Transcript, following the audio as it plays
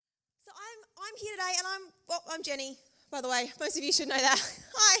I'm here today and I'm Jenny, by the way. Most of you should know that.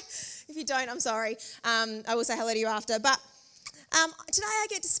 Hi. If you don't, I'm sorry. I will say hello to you after. But today I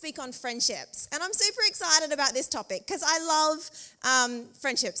get to speak on friendships. And I'm super excited about this topic because I love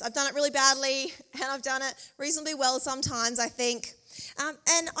friendships. I've done it really badly and I've done it reasonably well sometimes, I think.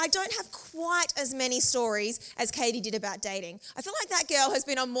 And I don't have quite as many stories as Katie did about dating. I feel like that girl has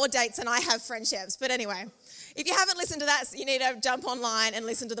been on more dates than I have friendships. But anyway, if you haven't listened to that, you need to jump online and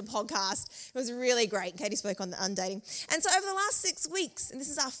listen to the podcast. It was really great. Katie spoke on dating. And so over the last 6 weeks, and this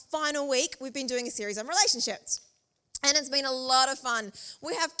is our final week, we've been doing a series on relationships. And it's been a lot of fun.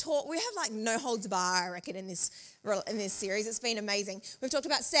 We have like no holds bar, I reckon, in this series. It's been amazing. We've talked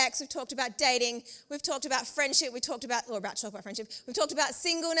about sex, we've talked about dating, we've talked about friendship, we're about to talk about friendship. We've talked about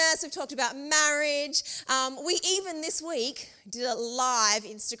singleness, we've talked about marriage. We even this week did a live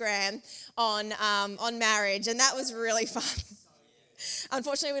Instagram on marriage, and that was really fun.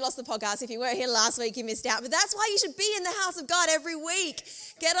 Unfortunately, we lost the podcast. If you weren't here last week, you missed out. But that's why you should be in the house of God every week.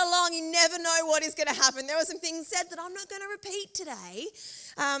 Get along. You never know what is going to happen. There were some things said that I'm not going to repeat today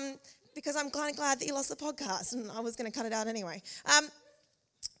because I'm kind of glad that you lost the podcast, and I was going to cut it out anyway.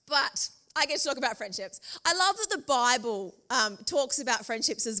 But I get to talk about friendships. I love that the Bible talks about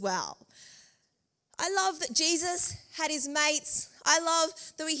friendships as well. I love that Jesus had his mates. I love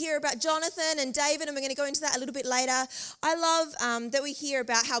that we hear about Jonathan and David, and we're going to go into that a little bit later. I love that we hear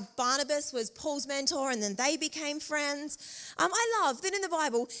about how Barnabas was Paul's mentor and then they became friends. I love that in the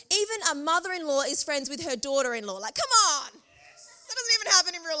Bible, even a mother-in-law is friends with her daughter-in-law. Like, come on. That doesn't even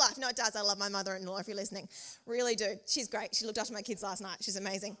happen in real life. No, it does. I love my mother-in-law, if you're listening. Really do. She's great. She looked after my kids last night. She's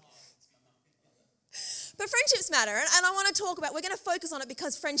amazing. But friendships matter, and I want to talk about, we're going to focus on it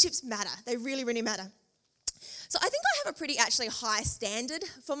because friendships matter. They really, really matter. So I think I have a pretty actually high standard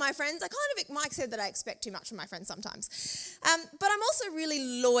for my friends. Mike said that I expect too much from my friends sometimes. But I'm also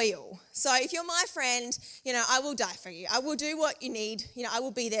really loyal. So if you're my friend, I will die for you. I will do what you need. I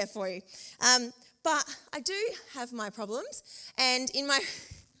will be there for you. But I do have my problems. And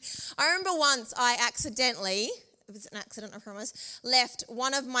I remember once I accidentally, it was an accident, I promise, left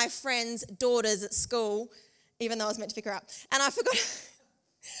one of my friend's daughters at school, even though I was meant to pick her up. And I forgot.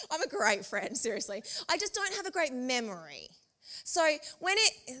 I'm a great friend, seriously. I just don't have a great memory. So when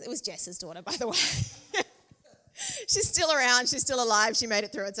it was Jess's daughter, by the way. She's still around. She's still alive. She made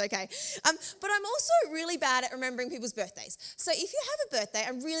it through. It's okay. But I'm also really bad at remembering people's birthdays. So if you have a birthday,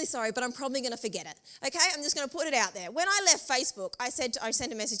 I'm really sorry, but I'm probably going to forget it. Okay? I'm just going to put it out there. When I left Facebook, I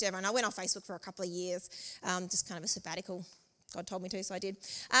sent a message to everyone. I went off Facebook for a couple of years, just kind of a sabbatical. God told me to, so I did.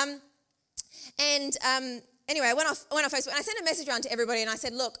 Anyway, I went off Facebook and I sent a message around to everybody and I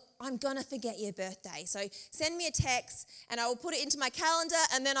said, look, I'm going to forget your birthday. So send me a text and I will put it into my calendar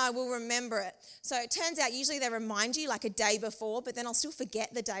and then I will remember it. So it turns out usually they remind you like a day before, but then I'll still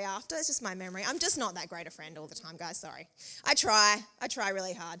forget the day after. It's just my memory. I'm just not that great a friend all the time, guys. Sorry. I try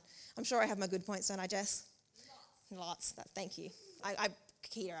really hard. I'm sure I have my good points, don't I, Jess? Lots. Thank you. I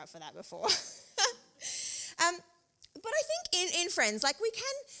keyed her up for that before. But I think in friends, like we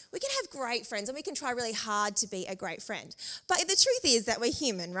can have great friends and we can try really hard to be a great friend. But the truth is that we're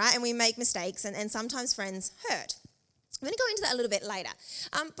human, right? And we make mistakes and sometimes friends hurt. I'm going to go into that a little bit later.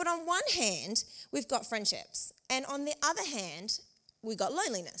 But on one hand, we've got friendships. And on the other hand, we've got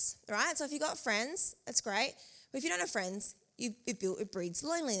loneliness, right? So if you've got friends, that's great. But if you don't have friends, it breeds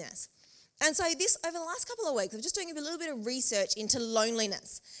loneliness. And so over the last couple of weeks, I'm just doing a little bit of research into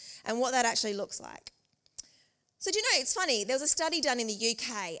loneliness and what that actually looks like. So do you know, it's funny, there was a study done in the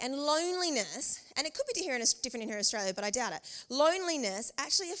UK and loneliness, and it could be different in here in Australia, but I doubt it. Loneliness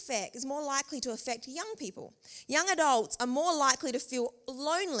actually is more likely to affect young people. Young adults are more likely to feel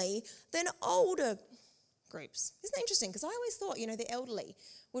lonely than older groups. Isn't that interesting? Because I always thought, the elderly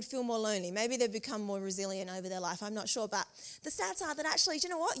would feel more lonely. Maybe they've become more resilient over their life. I'm not sure. But the stats are that actually, do you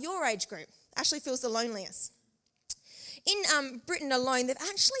know what? Your age group actually feels the loneliest. In Britain alone, they've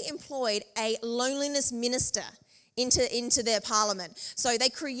actually employed a loneliness minister into their parliament. So they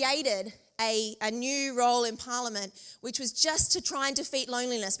created a new role in parliament, which was just to try and defeat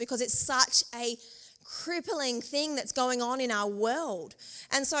loneliness because it's such a crippling thing that's going on in our world.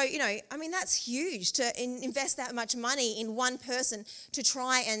 And so, that's huge to invest that much money in one person to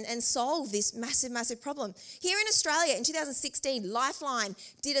try and solve this massive, massive problem. Here in Australia in 2016, Lifeline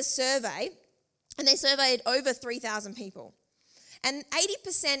did a survey and they surveyed over 3,000 people. And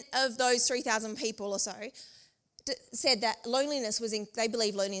 80% of those 3,000 people or so said that they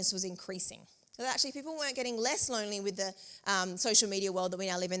believe loneliness was increasing. So actually people weren't getting less lonely with the social media world that we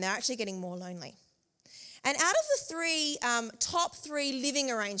now live in. They're actually getting more lonely. And out of the top three living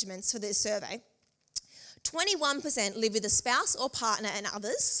arrangements for this survey, 21% live with a spouse or partner and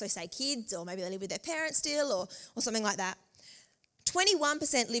others, so say kids, or maybe they live with their parents still, or something like that.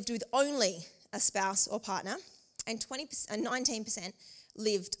 21% lived with only a spouse or partner, and 19%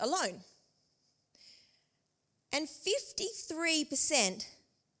 lived alone. And 53%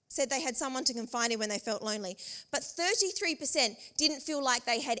 said they had someone to confide in when they felt lonely, but 33% didn't feel like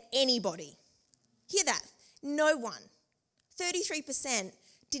they had anybody. Hear that? No one. 33%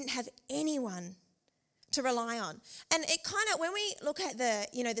 didn't have anyone to rely on. And it kind of, when we look at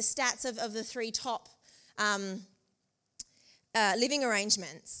the stats of the three top living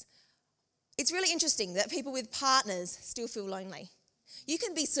arrangements, it's really interesting that people with partners still feel lonely. You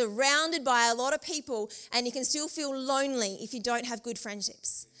can be surrounded by a lot of people and you can still feel lonely if you don't have good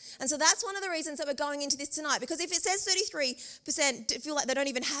friendships. And so that's one of the reasons that we're going into this tonight, because if it says 33% feel like they don't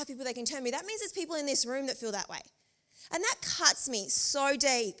even have people they can turn to, that means there's people in this room that feel that way. And that cuts me so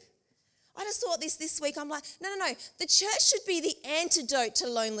deep. I just thought this week, I'm like, no. The church should be the antidote to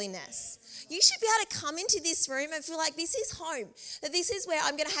loneliness. You should be able to come into this room and feel like this is home, that this is where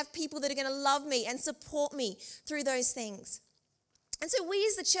I'm going to have people that are going to love me and support me through those things. And so we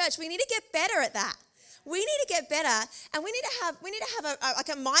as the church, we need to get better at that. We need to get better, and we need to have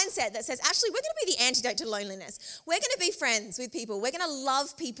a mindset that says, actually, we're going to be the antidote to loneliness. We're going to be friends with people. We're going to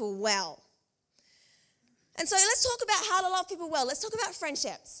love people well. And so let's talk about how to love people well. Let's talk about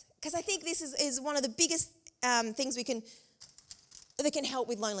friendships, because I think this is one of the biggest things that can help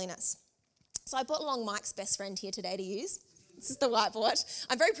with loneliness. So I brought along Mike's best friend here today to use. This is the whiteboard.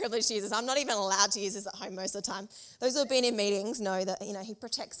 I'm very privileged to use this. I'm not even allowed to use this at home most of the time. Those who have been in meetings know that, he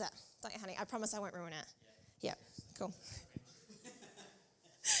protects it. Don't you, honey? I promise I won't ruin it. Yeah, cool.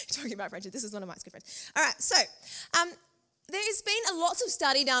 Talking about friendship. This is one of Mike's good friends. All right, so there's been lots of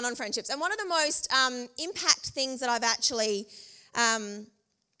study done on friendships, and one of the most impact things that I've actually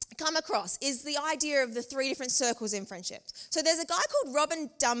come across is the idea of the 3 different circles in friendships. So there's a guy called Robin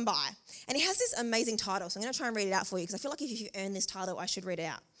Dunbar, and he has this amazing title, so I'm going to try and read it out for you, because I feel like if you've earned this title, I should read it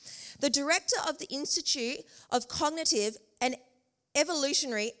out. The director of the Institute of Cognitive and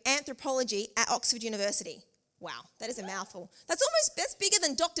Evolutionary Anthropology at Oxford University. Wow, that is a mouthful. That's bigger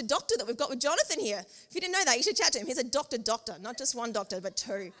than Dr. Doctor that we've got with Jonathan here. If you didn't know that, you should chat to him. He's a Dr. Doctor, not just one doctor, but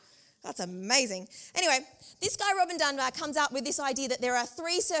 2. That's amazing. Anyway, this guy, Robin Dunbar, comes up with this idea that there are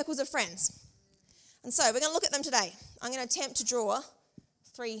 3 circles of friends. And so we're going to look at them today. I'm going to attempt to draw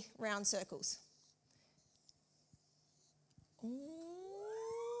 3 round circles. Not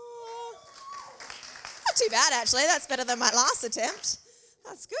too bad, actually. That's better than my last attempt.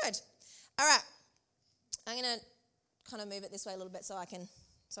 That's good. All right. I'm going to kind of move it this way a little bit so I can...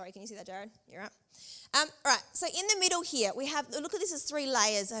 Sorry, can you see that, Jared? You're right. All right, so in the middle here, we have... Look at this as 3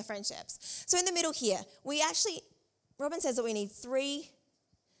 layers of friendships. So in the middle here, Robin says that we need 3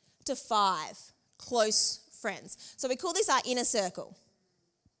 to 5 close friends. So we call this our inner circle.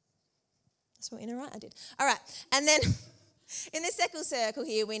 That's what inner, right? I did. All right, and then in the second circle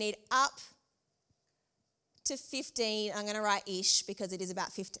here, we need up to 15. I'm going to write ish because it is about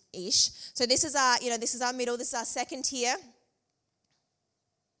 50-ish. So this is our, this is our middle. This is our second tier.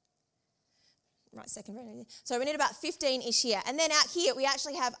 Right, second. So we need about 15-ish here. And then out here, we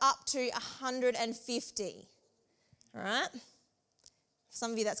actually have up to 150. All right? For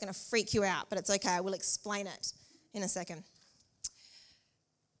some of you, that's going to freak you out, but it's okay. I will explain it in a second.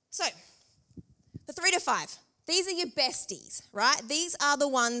 So, the 3 to 5. These are your besties, right? These are the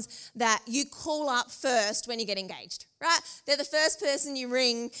ones that you call up first when you get engaged, right? They're the first person you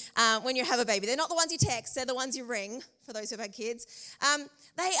ring when you have a baby. They're not the ones you text. They're the ones you ring, for those who've had kids.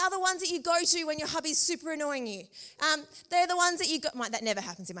 They are the ones that you go to when your hubby's super annoying you. They're the ones that you go... That never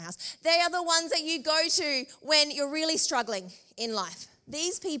happens in my house. They are the ones that you go to when you're really struggling in life.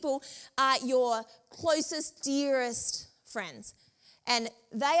 These people are your closest, dearest friends. And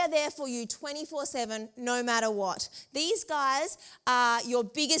they are there for you 24/7, no matter what. These guys are your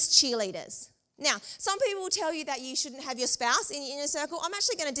biggest cheerleaders. Now, some people will tell you that you shouldn't have your spouse in your inner circle. I'm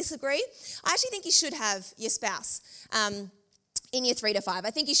actually going to disagree. I actually think you should have your spouse in your 3 to 5.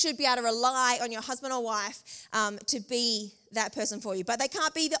 I think you should be able to rely on your husband or wife to be that person for you. But they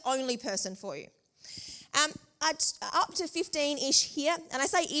can't be the only person for you. Up to 15-ish here, and I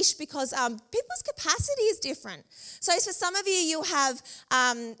say ish because people's capacity is different. So for some of you, you'll have,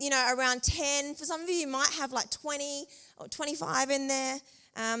 around 10. For some of you, you might have like 20 or 25 in there.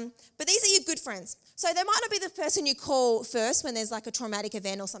 But these are your good friends. So they might not be the person you call first when there's like a traumatic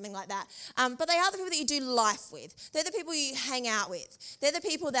event or something like that. But they are the people that you do life with. They're the people you hang out with. They're the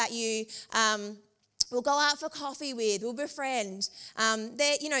people that you... we'll go out for coffee with, we'll befriend.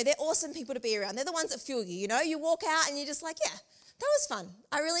 They're awesome people to be around. They're the ones that fuel you, You walk out and you're just like, yeah, that was fun.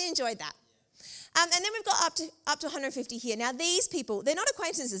 I really enjoyed that. And then we've got up to 150 here. Now, these people, they're not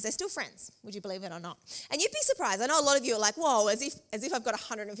acquaintances, they're still friends, would you believe it or not? And you'd be surprised. I know a lot of you are like, whoa, as if I've got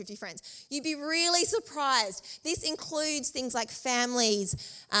 150 friends. You'd be really surprised. This includes things like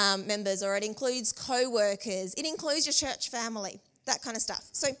families members, or it includes co-workers. It includes your church family, that kind of stuff.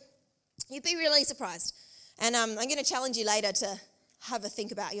 So you'd be really surprised. And I'm going to challenge you later to have a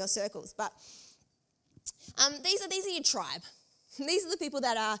think about your circles. But these are your tribe. These are the people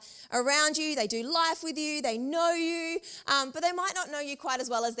that are around you. They do life with you. They know you. But they might not know you quite as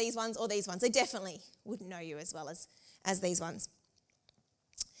well as these ones or these ones. They definitely wouldn't know you as well as these ones.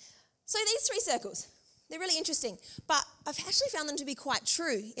 So these three circles, they're really interesting. But I've actually found them to be quite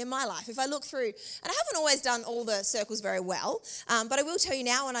true in my life. If I look through, and I haven't always done all the circles very well, but I will tell you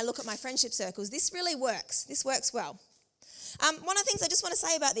now when I look at my friendship circles, this really works. This works well. One of the things I just want to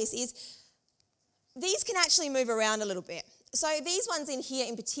say about this is these can actually move around a little bit. So these ones in here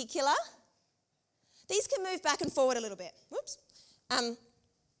in particular, these can move back and forward a little bit. Whoops. I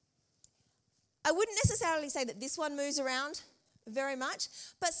wouldn't necessarily say that this one moves around very much,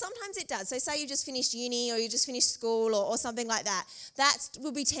 but sometimes it does. So say you just finished uni or you just finished school or something like that. That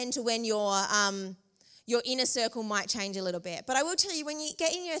will be tend to when your inner circle might change a little bit. But I will tell you, when you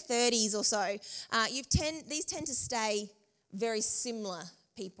get in your 30s or so, these tend to stay very similar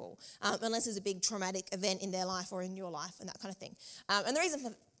people, unless there's a big traumatic event in their life or in your life and that kind of thing. And the reason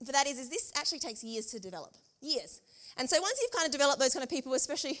for that is this actually takes years to develop. Years. And so once you've kind of developed those kind of people,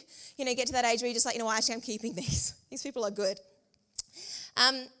 especially, get to that age where you're just like, actually I'm keeping these. These people are good.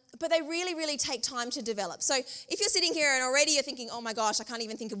 But they really, really take time to develop. So if you're sitting here and already you're thinking, oh my gosh, I can't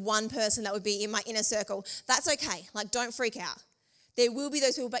even think of one person that would be in my inner circle, that's okay. Don't freak out. There will be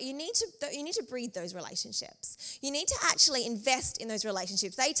those people, but you need to breed those relationships. You need to actually invest in those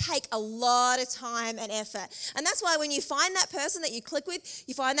relationships. They take a lot of time and effort. And that's why when you find that person that you click with,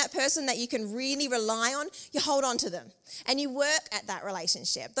 you find that person that you can really rely on, you hold on to them and you work at that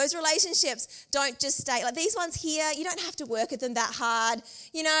relationship. Those relationships don't just stay, like these ones here, you don't have to work at them that hard.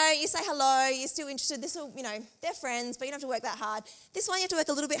 You say hello, you're still interested. They're friends, but you don't have to work that hard. This one you have to work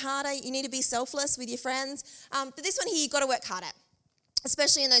a little bit harder. You need to be selfless with your friends. But this one here, you've got to work hard at,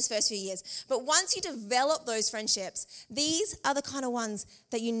 especially in those first few years. But once you develop those friendships, these are the kind of ones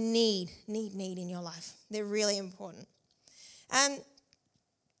that you need in your life. They're really important. And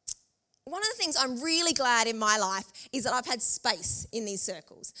one of the things I'm really glad in my life is that I've had space in these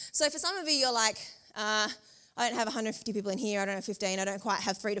circles. So for some of you, you're like, I don't have 150 people in here, I don't have 15, I don't quite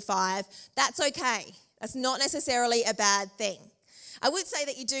have 3 to 5. That's okay. That's not necessarily a bad thing. I would say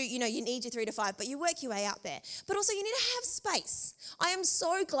that you do, you need your 3 to 5, but you work your way out there. But also you need to have space. I am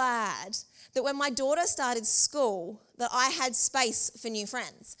so glad that when my daughter started school, that I had space for new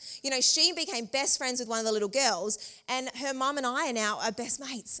friends. She became best friends with one of the little girls, and her mum and I are now best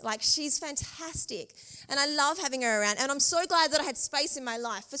mates. She's fantastic, and I love having her around. And I'm so glad that I had space in my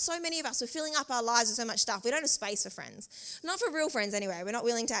life. For so many of us, we're filling up our lives with so much stuff. We don't have space for friends. Not for real friends anyway. We're not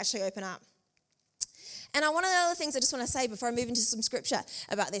willing to actually open up. And one of the other things I just want to say before I move into some scripture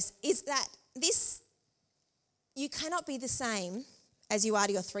about this is that you cannot be the same as you are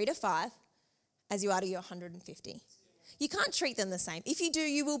to your 3 to 5 as you are to your 150. You can't treat them the same. If you do,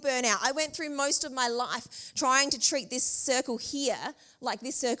 you will burn out. I went through most of my life trying to treat this circle here like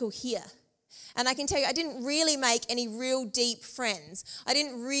this circle here. And I can tell you, I didn't really make any real deep friends. I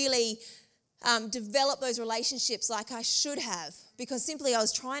didn't really develop those relationships like I should have, because simply I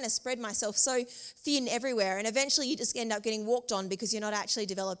was trying to spread myself so thin everywhere, and eventually you just end up getting walked on because you're not actually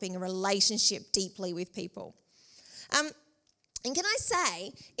developing a relationship deeply with people. And can I say,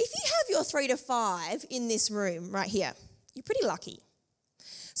 if you have your 3 to 5 in this room right here, you're pretty lucky.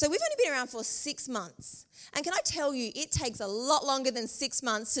 So we've only been around for 6 months. And can I tell you, it takes a lot longer than 6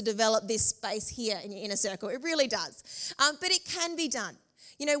 months to develop this space here in your inner circle. It really does. But it can be done.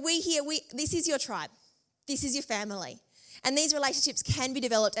 This is your tribe. This is your family. And these relationships can be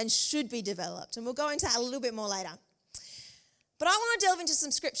developed and should be developed. And we'll go into that a little bit more later. But I want to delve into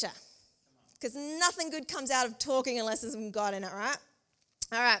some scripture, because nothing good comes out of talking unless there's some God in it, right?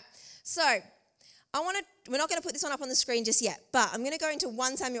 All right. So we're not going to put this one up on the screen just yet, but I'm going to go into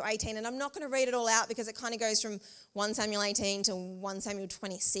 1 Samuel 18, and I'm not going to read it all out because it kind of goes from 1 Samuel 18 to 1 Samuel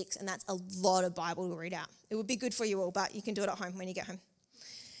 26, and that's a lot of Bible to read out. It would be good for you all, but you can do it at home when you get home.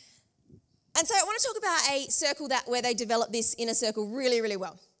 And so I want to talk about a circle where they develop this inner circle really, really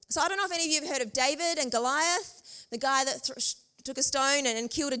well. So I don't know if any of you have heard of David and Goliath, the guy that took a stone and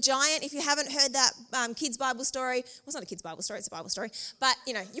killed a giant. If you haven't heard that kids' Bible story, well, it's not a kids' Bible story, it's a Bible story, but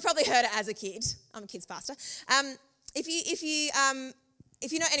you probably heard it as a kid. I'm a kids' pastor. If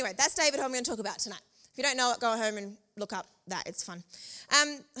you know, anyway, that's David who I'm going to talk about tonight. If you don't know it, go home and look up that. It's fun.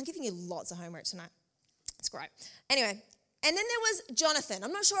 I'm giving you lots of homework tonight. It's great. Anyway, and then there was Jonathan.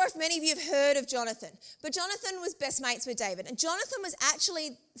 I'm not sure if many of you have heard of Jonathan, but Jonathan was best mates with David. And Jonathan was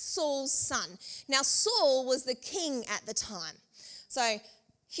actually Saul's son. Now, Saul was the king at the time. So,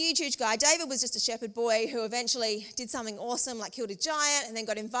 huge guy. David was just a shepherd boy who eventually did something awesome, like killed a giant, and then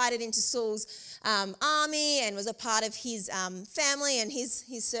got invited into Saul's army and was a part of his family and his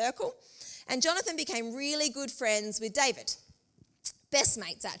circle. And Jonathan became really good friends with David. Best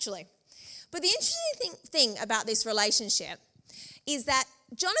mates, actually. But the interesting thing about this relationship is that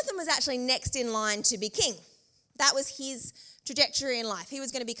Jonathan was actually next in line to be king. That was his trajectory in life. He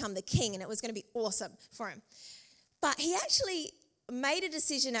was going to become the king, and it was going to be awesome for him. But he actually made a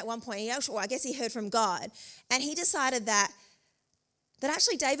decision at one point. I guess he heard from God, and he decided that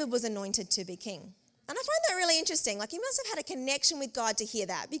actually David was anointed to be king. And I find that really interesting. Like, he must have had a connection with God to hear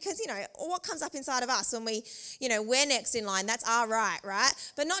that, because, what comes up inside of us when we're next in line, that's our right?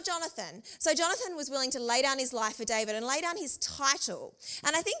 But not Jonathan. So Jonathan was willing to lay down his life for David and lay down his title.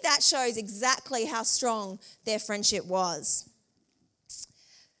 And I think that shows exactly how strong their friendship was.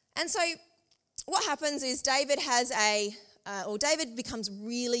 And so what happens is David becomes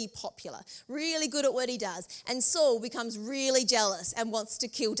really popular, really good at what he does. And Saul becomes really jealous and wants to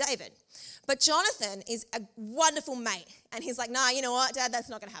kill David. But Jonathan is a wonderful mate. And he's like, nah, you know what, Dad, that's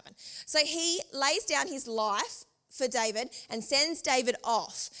not going to happen. So he lays down his life for David and sends David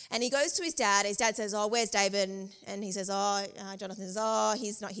off. And he goes to his dad. His dad says, oh, where's David? And he says, Jonathan says,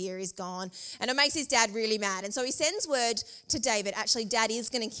 he's not here, he's gone. And it makes his dad really mad. And so he sends word to David, actually, Dad is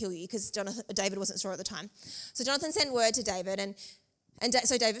going to kill you, because David wasn't sure at the time. So Jonathan sent word to David, and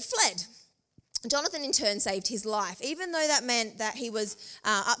so David fled. Jonathan in turn saved his life, even though that meant that he was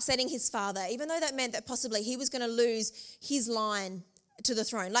upsetting his father, even though that meant that possibly he was going to lose his line to the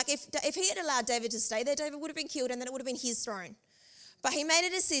throne. Like, if he had allowed David to stay there, David would have been killed, and then it would have been his throne. But he made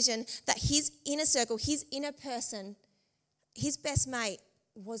a decision that his inner circle, his inner person, his best mate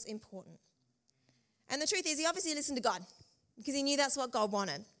was important. And the truth is, he obviously listened to God, because he knew that's what God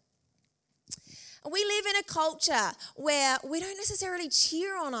wanted. We live in a culture where we don't necessarily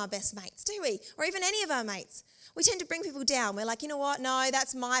cheer on our best mates, do we? Or even any of our mates. We tend to bring people down. We're like, you know what? No,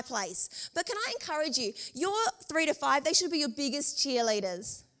 that's my place. But can I encourage you? Your 3 to 5, they should be your biggest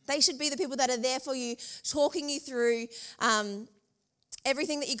cheerleaders. They should be the people that are there for you, talking you through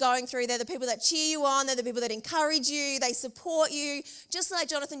everything that you're going through. They're the people that cheer you on. They're the people that encourage you. They support you, just like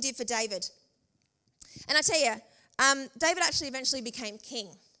Jonathan did for David. And I tell you, David actually eventually became king,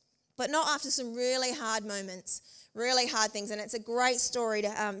 but not after some really hard moments, really hard things. And it's a great story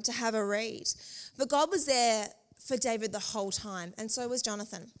to have a read. But God was there for David the whole time, and so was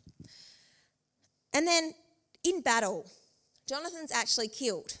Jonathan. And then in battle, Jonathan's actually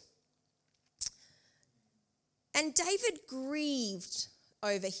killed. And David grieved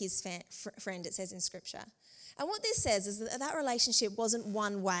over his friend, it says in Scripture. And what this says is that relationship wasn't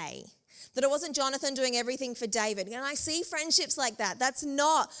one way. That it wasn't Jonathan doing everything for David. And I see friendships like that. That's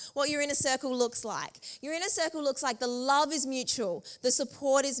not what your inner circle looks like. Your inner circle looks like the love is mutual, the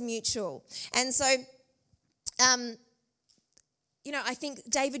support is mutual. And so, I think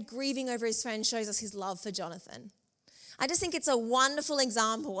David grieving over his friend shows us his love for Jonathan. I just think it's a wonderful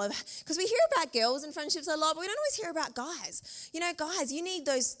example of, because we hear about girls and friendships a lot, but we don't always hear about guys. Guys, you need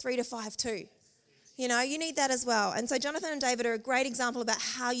those 3 to 5 too. You need that as well. And so Jonathan and David are a great example about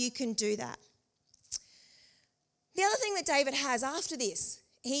how you can do that. The other thing that David has after this,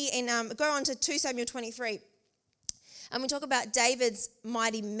 go on to 2 Samuel 23, and we talk about David's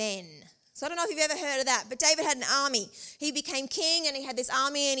mighty men. So I don't know if you've ever heard of that, but David had an army. He became king, and he had this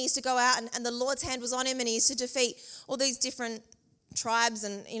army, and he used to go out, and the Lord's hand was on him, and he used to defeat all these different tribes.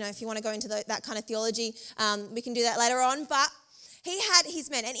 And, if you want to go into that kind of theology, we can do that later on. But he had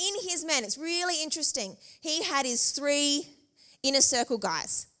his men, and in his men, it's really interesting, he had his 3 inner circle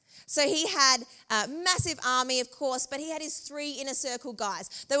guys. So he had a massive army, of course, but he had his 3 inner circle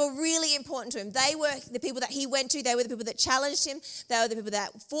guys. They were really important to him. They were the people that he went to. They were the people that challenged him. They were the people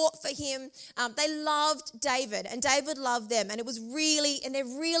that fought for him. They loved David, and David loved them. And they're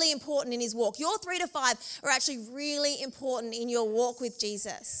really important in his walk. Your 3 to 5 are actually really important in your walk with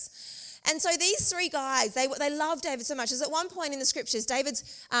Jesus. And so these 3 guys, they love David so much. There's at one point in the Scriptures,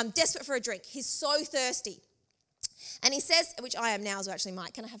 David's desperate for a drink. He's so thirsty. And he says, which I am now as well, actually,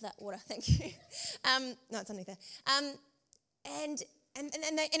 Mike, can I have that water? Thank you. No, it's underneath there.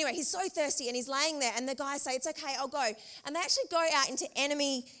 Anyway, he's so thirsty, and he's laying there, and the guys say, it's okay, I'll go. And they actually go out into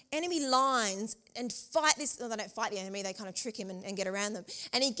enemy lines and fight this. Well, they don't fight the enemy, they kind of trick him and get around them.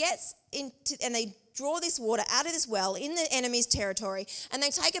 And he gets into, and they draw this water out of this well in the enemy's territory, and they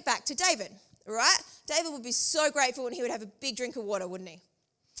take it back to David. Right? David would be so grateful when he would have a big drink of water, wouldn't he?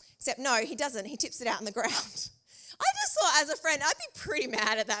 Except no, he doesn't. He tips it out on the ground. I just thought as a friend, I'd be pretty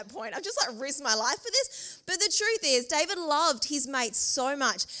mad at that point. I've just risked my life for this. But the truth is, David loved his mate so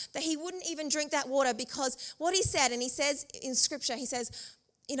much that he wouldn't even drink that water, because what he said, and he says in scripture, he says,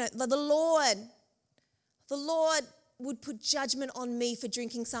 the Lord would put judgment on me for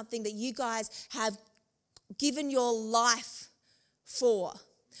drinking something that you guys have given your life for.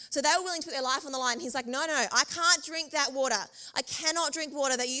 So they were willing to put their life on the line. He's like, no, I can't drink that water. I cannot drink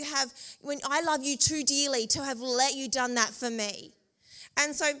water that you have, when I love you too dearly to have let you done that for me.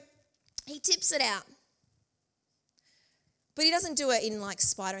 And so he tips it out. But he doesn't do it in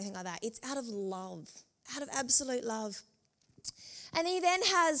spite or anything like that. It's out of love, out of absolute love. And he then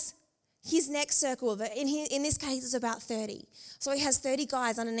has his next circle of it. In this case, it's about 30. So he has 30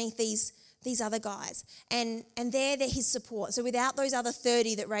 guys underneath these other guys. And they're his support. So without those other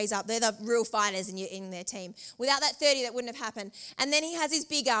 30 that raise up, they're the real fighters in their team. Without that 30, that wouldn't have happened. And then he has his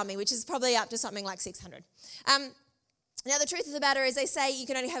big army, which is probably up to something like 600. Now, the truth of the matter is they say you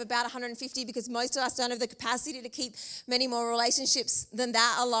can only have about 150 because most of us don't have the capacity to keep many more relationships than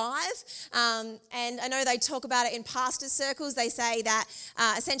that alive. And I know they talk about it in pastors' circles. They say that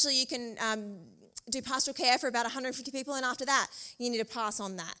essentially you can do pastoral care for about 150 people, and after that, you need to pass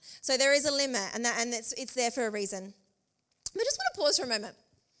on that. So there is a limit, and it's there for a reason. But I just want to pause for a moment.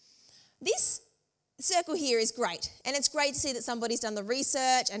 This circle here is great, and it's great to see that somebody's done the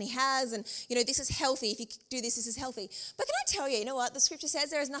research, and he has, and this is healthy. If you do this is healthy. But can I tell you, what the scripture says?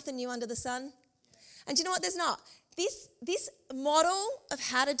 There is nothing new under the sun. And do you know what? There's not. This model of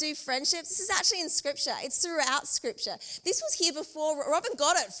how to do friendships, this is actually in scripture. It's throughout scripture. This was here before. Robin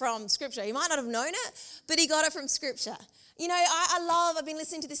got it from scripture. He might not have known it, but he got it from scripture. I've been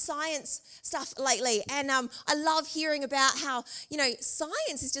listening to this science stuff lately, and I love hearing about how,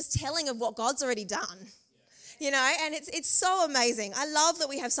 science is just telling of what God's already done. And it's so amazing. I love that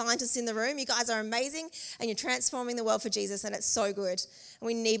we have scientists in the room. You guys are amazing, and you're transforming the world for Jesus, and it's so good. And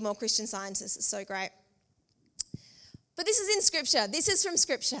we need more Christian scientists. It's so great. But this is in scripture. This is from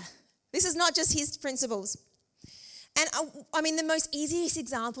scripture. This is not just his principles. And the most easiest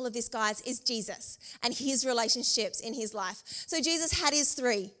example of this, guys, is Jesus and his relationships in his life. So Jesus had his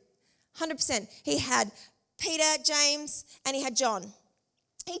 3, 100%. He had Peter, James, and he had John.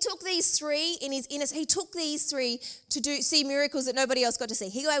 He took these 3 in his inner. He took these 3 to see miracles that nobody else got to see.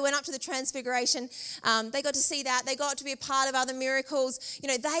 He went up to the Transfiguration. They got to see that. They got to be a part of other miracles.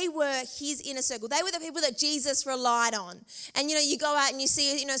 They were his inner circle. They were the people that Jesus relied on. And you go out and you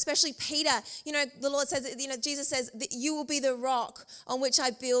see, especially Peter. The Lord says, Jesus says, that you will be the rock on which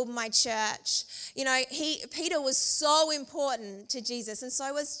I build my church. Peter was so important to Jesus, and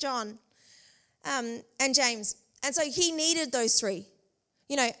so was John, and James. And so he needed those 3.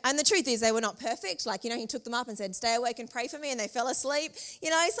 And the truth is they were not perfect. He took them up and said, stay awake and pray for me, and they fell asleep.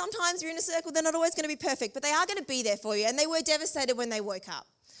 Sometimes you're in a circle, they're not always going to be perfect, but they are going to be there for you. And they were devastated when they woke up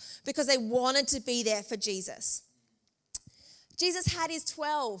because they wanted to be there for Jesus. Jesus had his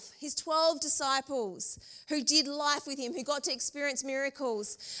 12 disciples who did life with him, who got to experience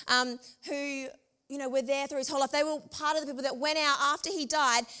miracles, who were there through his whole life. They were part of the people that went out after he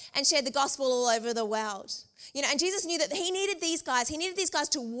died and shared the gospel all over the world. And Jesus knew that he needed these guys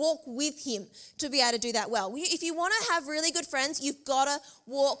to walk with him to be able to do that well. If you want to have really good friends, you've got to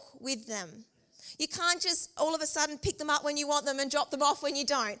walk with them. You can't just all of a sudden pick them up when you want them and drop them off when you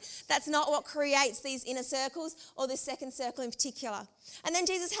don't. That's not what creates these inner circles, or this second circle in particular. And then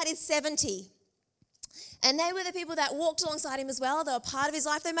Jesus had his 70. And they were the people that walked alongside him as well. They were part of his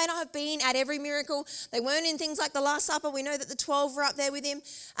life. They may not have been at every miracle. They weren't in things like the Last Supper. We know that the 12 were up there with him.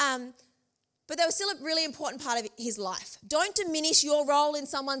 But they were still a really important part of his life. Don't diminish your role in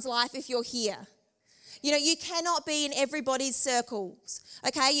someone's life if you're here. You cannot be in everybody's circles,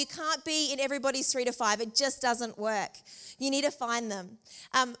 okay? You can't be in everybody's 3 to 5. It just doesn't work. You need to find them.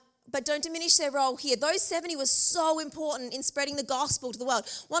 But don't diminish their role here. Those 70 were so important in spreading the gospel to the world.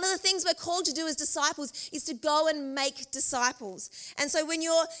 One of the things we're called to do as disciples is to go and make disciples. And so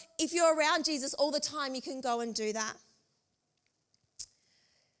if you're around Jesus all the time, you can go and do that.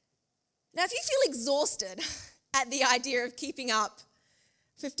 Now, if you feel exhausted at the idea of keeping up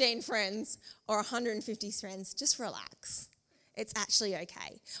 15 friends or 150 friends, just relax. It's actually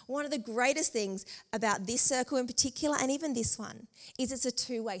okay. One of the greatest things about this circle in particular, and even this one, is it's a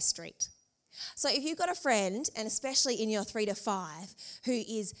two-way street. So if you've got a friend, and especially in your 3 to 5, who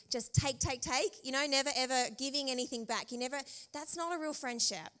is just take, never ever giving anything back, that's not a real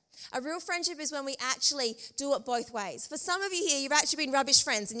friendship. A real friendship is when we actually do it both ways. For some of you here, you've actually been rubbish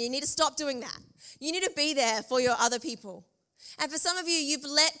friends, and you need to stop doing that. You need to be there for your other people. And for some of you, you've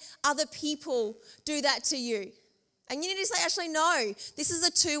let other people do that to you. And you need to say, actually, no, this is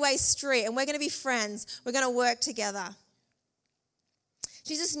a two-way street and we're going to be friends. We're going to work together.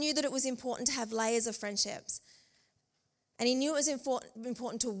 Jesus knew that it was important to have layers of friendships. And he knew it was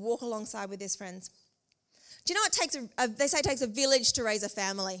important to walk alongside with his friends. Do you know they say it takes a village to raise a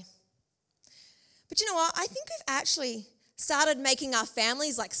family. But you know what? I think we've actually started making our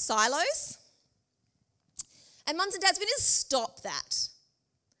families like silos. And mums and dads, we need to stop that.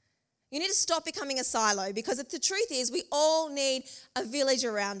 You need to stop becoming a silo, because the truth is we all need a village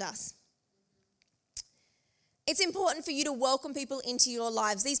around us. It's important for you to welcome people into your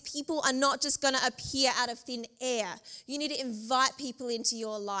lives. These people are not just going to appear out of thin air. You need to invite people into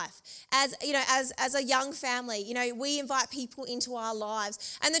your life. As a young family, we invite people into our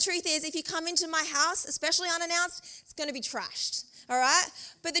lives. And the truth is, if you come into my house, especially unannounced, it's going to be trashed. All right?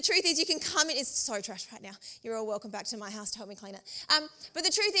 But the truth is, you can come in. It's so trashed right now. You're all welcome back to my house to help me clean it. But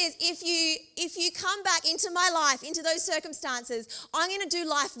the truth is, if you come back into my life, into those circumstances, I'm going to do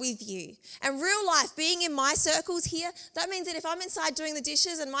life with you. And real life, being in my circles here, that means that if I'm inside doing the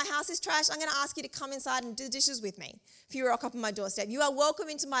dishes and my house is trashed, I'm going to ask you to come inside and do the dishes with me. If you rock up on my doorstep, you are welcome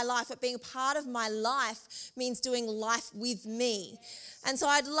into my life, but being a part of my life means doing life with me. And so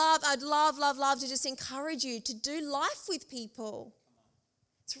I'd love to just encourage you to do life with people.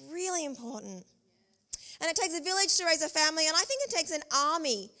 It's really important. And it takes a village to raise a family, and I think it takes an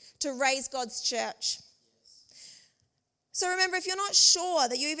army to raise God's church. So remember, if you're not sure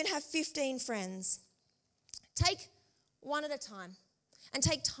that you even have 15 friends, take one at a time and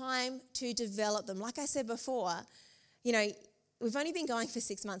take time to develop them. Like I said before, we've only been going for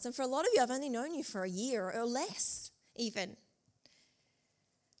 6 months, and for a lot of you, I've only known you for a year or less even.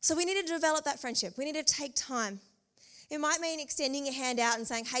 So we need to develop that friendship. We need to take time. It might mean extending your hand out and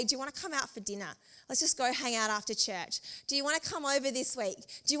saying, hey, do you want to come out for dinner? Let's just go hang out after church. Do you want to come over this week?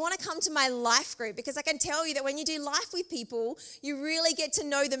 Do you want to come to my life group? Because I can tell you that when you do life with people, you really get to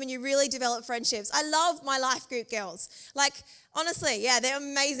know them and you really develop friendships. I love my life group girls. Like, honestly, yeah, they're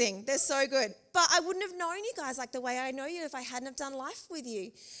amazing. They're so good. But I wouldn't have known you guys like the way I know you if I hadn't have done life with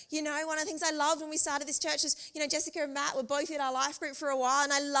you. One of the things I loved when we started this church is, Jessica and Matt were both in our life group for a while,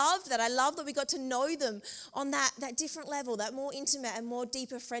 and I loved that. I loved that we got to know them on that different level, that more intimate and more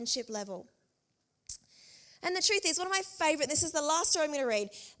deeper friendship level. And the truth is, one of my favorite, this is the last story I'm going to read.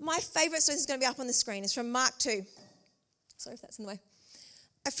 My favorite story is going to be up on the screen. It's from Mark 2. Sorry if that's in the way.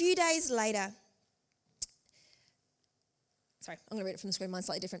 A few days later, sorry, I'm going to read it from the screen. Mine's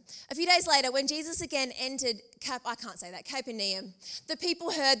slightly different. A few days later, when Jesus again entered Capernaum, the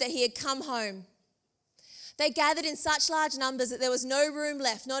people heard that he had come home. They gathered in such large numbers that there was no room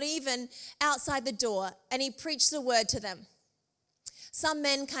left, not even outside the door, and he preached the word to them. Some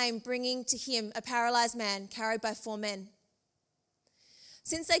men came bringing to him a paralyzed man carried by 4 men.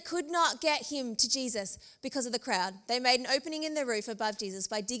 Since they could not get him to Jesus because of the crowd, they made an opening in the roof above Jesus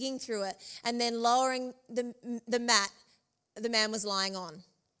by digging through it and then lowering the mat the man was lying on.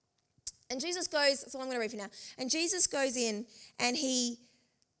 And Jesus goes, so I'm going to read for now. And Jesus goes in and he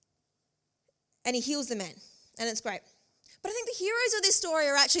heals the man. And it's great. But I think the heroes of this story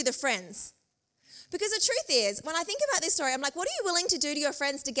are actually the friends. Because the truth is, when I think about this story, I'm like, what are you willing to do to your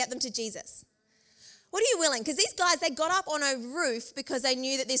friends to get them to Jesus? What are you willing? Because these guys, they got up on a roof because they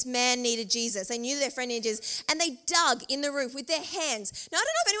knew that this man needed Jesus. They knew that their friend needed Jesus. And they dug in the roof with their hands. Now, I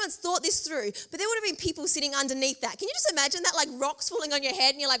don't know if anyone's thought this through, but there would have been people sitting underneath that. Can you just imagine that, like rocks falling on your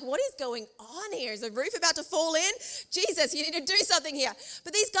head and you're like, what is going on here? Is the roof about to fall in? Jesus, you need to do something here.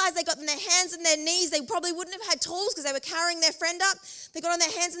 But these guys, they got on their hands and their knees. They probably wouldn't have had tools because they were carrying their friend up. They got on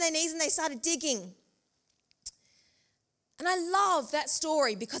their hands and their knees and they started digging. And I love that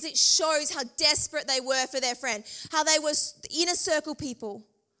story because it shows how desperate they were for their friend, how they were inner circle people.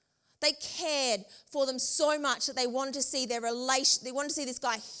 They cared for them so much that they wanted to see their relation, they wanted to see this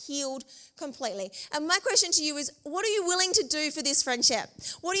guy healed completely. And my question to you is, what are you willing to do for this friendship?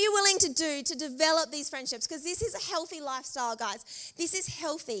 What are you willing to do to develop these friendships? Because this is a healthy lifestyle, guys. This is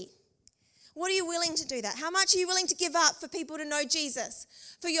healthy. What are you willing to do that? How much are you willing to give up for people to know Jesus?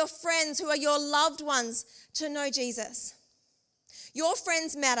 For your friends who are your loved ones to know Jesus? Your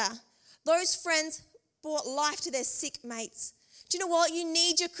friends matter. Those friends brought life to their sick mates. Do you know what? You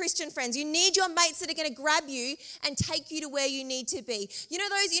need your Christian friends. You need your mates that are going to grab you and take you to where you need to be. You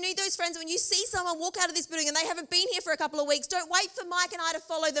need those friends when you see someone walk out of this building and they haven't been here for a couple of weeks, don't wait for Mike and I to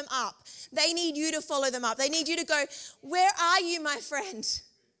follow them up. They need you to follow them up. They need you to go, where are you, my friend?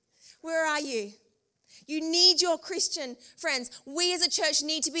 Where are you? You need your Christian friends. We as a church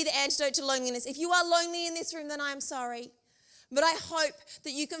need to be the antidote to loneliness. If you are lonely in this room, then I am sorry. But I hope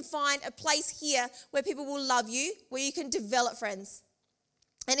that you can find a place here where people will love you, where you can develop friends.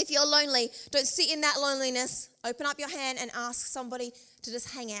 And if you're lonely, don't sit in that loneliness. Open up your hand and ask somebody to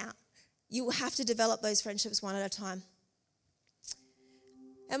just hang out. You will have to develop those friendships one at a time.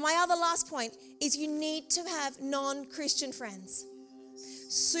 And my other last point is you need to have non-Christian friends.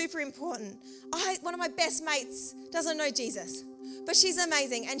 Super important. One of my best mates doesn't know Jesus, but she's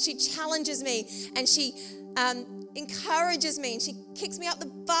amazing and she challenges me and she encourages me and she kicks me up the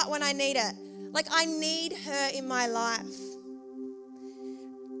butt when I need it. Like, I need her in my life.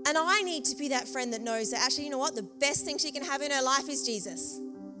 And I need to be that friend that knows that actually, you know what? The best thing she can have in her life is Jesus.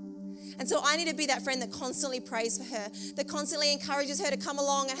 And so I need to be that friend that constantly prays for her, that constantly encourages her to come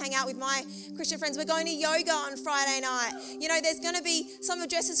along and hang out with my Christian friends. We're going to yoga on Friday night. You know, there's going to be some of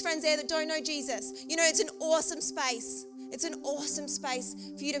Jess's friends there that don't know Jesus. You know, it's an awesome space. It's an awesome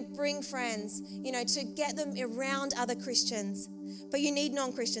space for you to bring friends, you know, to get them around other Christians. But you need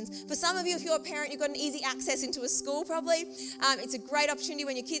non-Christians. For some of you, if you're a parent, you've got an easy access into a school probably. It's a great opportunity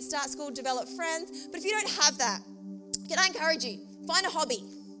when your kids start school to develop friends. But if you don't have that, can I encourage you? Find a hobby.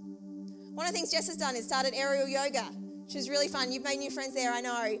 One of the things Jess has done is started aerial yoga, which is really fun. You've made new friends there, I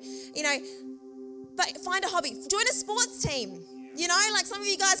know. You know, but find a hobby. Join a sports team. You know, like some of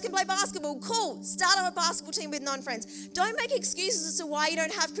you guys can play basketball. Cool. Start up a basketball team with non-friends. Don't make excuses as to why you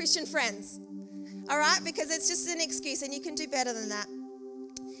don't have Christian friends. All right? Because it's just an excuse and you can do better than that.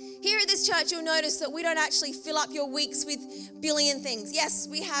 Here at this church, you'll notice that we don't actually fill up your weeks with billion things. Yes,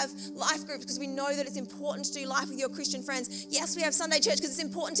 we have life groups because we know that it's important to do life with your Christian friends. Yes, we have Sunday church because it's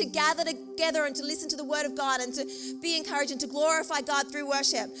important to gather together and to listen to the word of God and to be encouraged and to glorify God through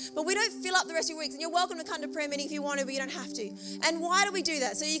worship. But we don't fill up the rest of your weeks. And you're welcome to come to prayer meeting if you want to, but you don't have to. And why do we do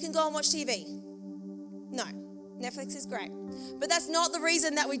that? So you can go and watch TV? No. Netflix is great. But that's not the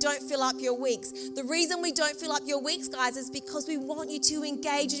reason that we don't fill up your weeks. The reason we don't fill up your weeks, guys, is because we want you to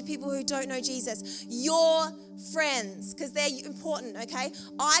engage with people who don't know Jesus. Your friends, because they're important, okay?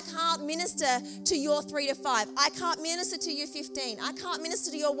 I can't minister to your 3 to 5. I can't minister to your 15. I can't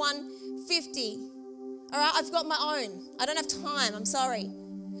minister to your 150. All right, I've got my own. I don't have time, I'm sorry.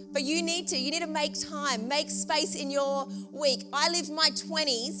 But you need to make time, make space in your week. I lived my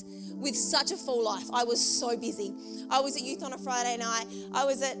 20s with such a full life. I was so busy. I was at youth on a Friday night. I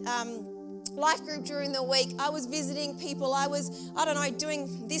was at life group during the week. I was visiting people. I was,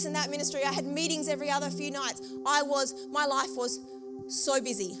 doing this and that ministry. I had meetings every other few nights. My life was so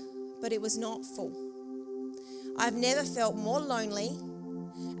busy, but it was not full. I've never felt more lonely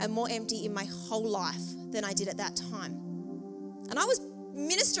and more empty in my whole life than I did at that time. And I was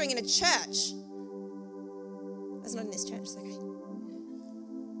ministering in a church. That's not in this church, it's okay.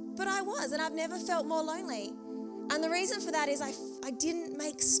 But I was, and I've never felt more lonely. And the reason for that is I didn't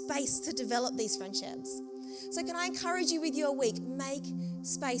make space to develop these friendships. So can I encourage you with your week, make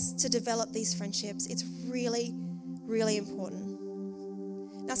space to develop these friendships. It's really, really important.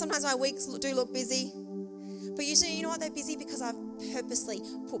 Now, sometimes my weeks do look busy, but usually, you know what, they're busy because I've purposely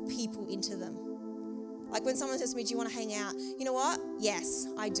put people into them. Like when someone says to me, do you want to hang out? You know what? Yes,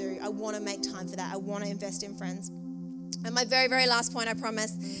 I do. I want to make time for that. I want to invest in friends. And my very, very last point, I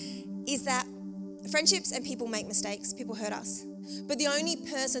promise, is that friendships and people make mistakes. People hurt us. But the only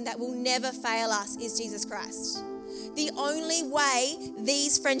person that will never fail us is Jesus Christ. The only way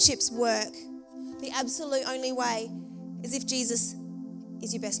these friendships work, the absolute only way, is if Jesus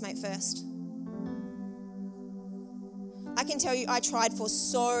is your best mate first. I can tell you, I tried for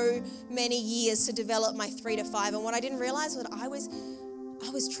so many years to develop my 3 to 5. And what I didn't realize was that I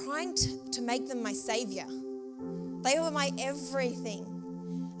was trying to make them my savior. They were my everything.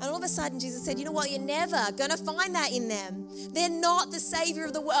 And all of a sudden, Jesus said, you know what? You're never going to find that in them. They're not the savior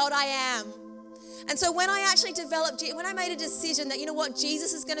of the world. I am. And so when I actually when I made a decision that, you know what?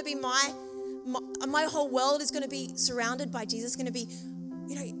 Jesus is going to be my whole world is going to be surrounded by Jesus, going to be,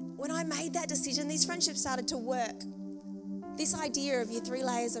 you know, when I made that decision, these friendships started to work. This idea of your 3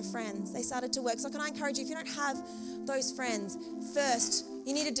 layers of friends, they started to work. So can I encourage you, if you don't have those friends, first,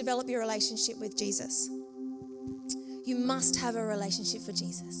 you need to develop your relationship with Jesus. You must have a relationship with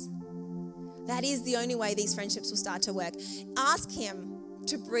Jesus. That is the only way these friendships will start to work. Ask him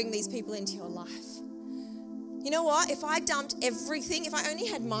to bring these people into your life. You know what? If I dumped everything, if I only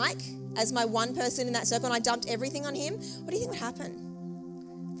had Mike as my one person in that circle and I dumped everything on him, what do you think would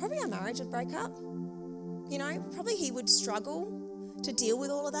happen? Probably our marriage would break up. You know, probably he would struggle to deal with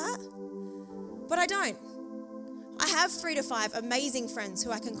all of that. But I don't. I have 3 to 5 amazing friends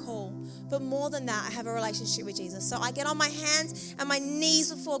who I can call. But more than that, I have a relationship with Jesus. So I get on my hands and my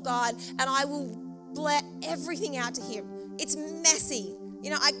knees before God and I will blurt everything out to him. It's messy.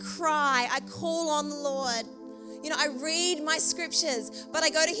 You know, I cry. I call on the Lord. I read my scriptures, but I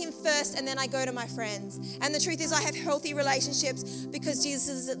go to him first and then I go to my friends. And the truth is I have healthy relationships because Jesus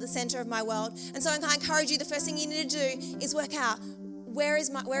is at the center of my world. And so I encourage you, the first thing you need to do is work out, where is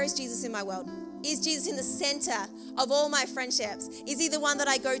Jesus in my world? Is Jesus in the center of all my friendships? Is he the one that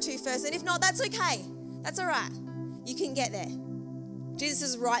I go to first? And if not, that's okay. That's all right. You can get there. Jesus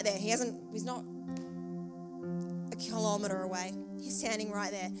is right there. He's not a kilometer away. He's standing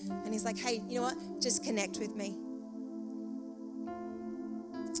right there. And he's like, hey, you know what? Just connect with me.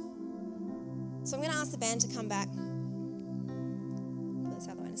 So I'm going to ask the band to come back. Put this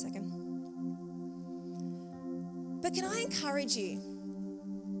out the way in a second. But can I encourage you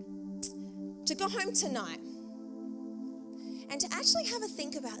to go home tonight and to actually have a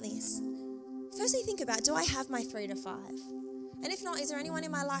think about this? Firstly, think about, do I have my 3 to 5? And if not, is there anyone in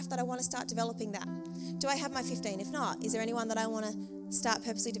my life that I want to start developing that? Do I have my 15? If not, is there anyone that I want to start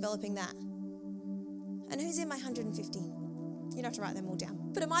purposely developing that? And who's in my 150? You don't have to write them all down.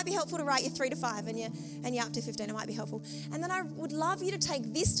 But it might be helpful to write your 3 to 5 and you're up to 15. It might be helpful. And then I would love you to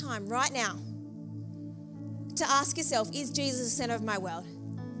take this time right now to ask yourself, is Jesus the center of my world?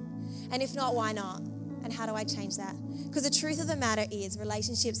 And if not, why not? And how do I change that? Because the truth of the matter is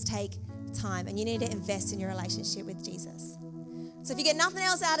relationships take time and you need to invest in your relationship with Jesus. So if you get nothing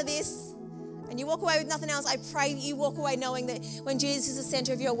else out of this and you walk away with nothing else, I pray that you walk away knowing that when Jesus is the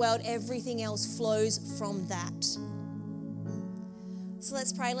center of your world, everything else flows from that. So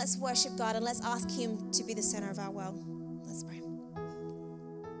let's pray, let's worship God, and let's ask him to be the center of our world. Let's pray.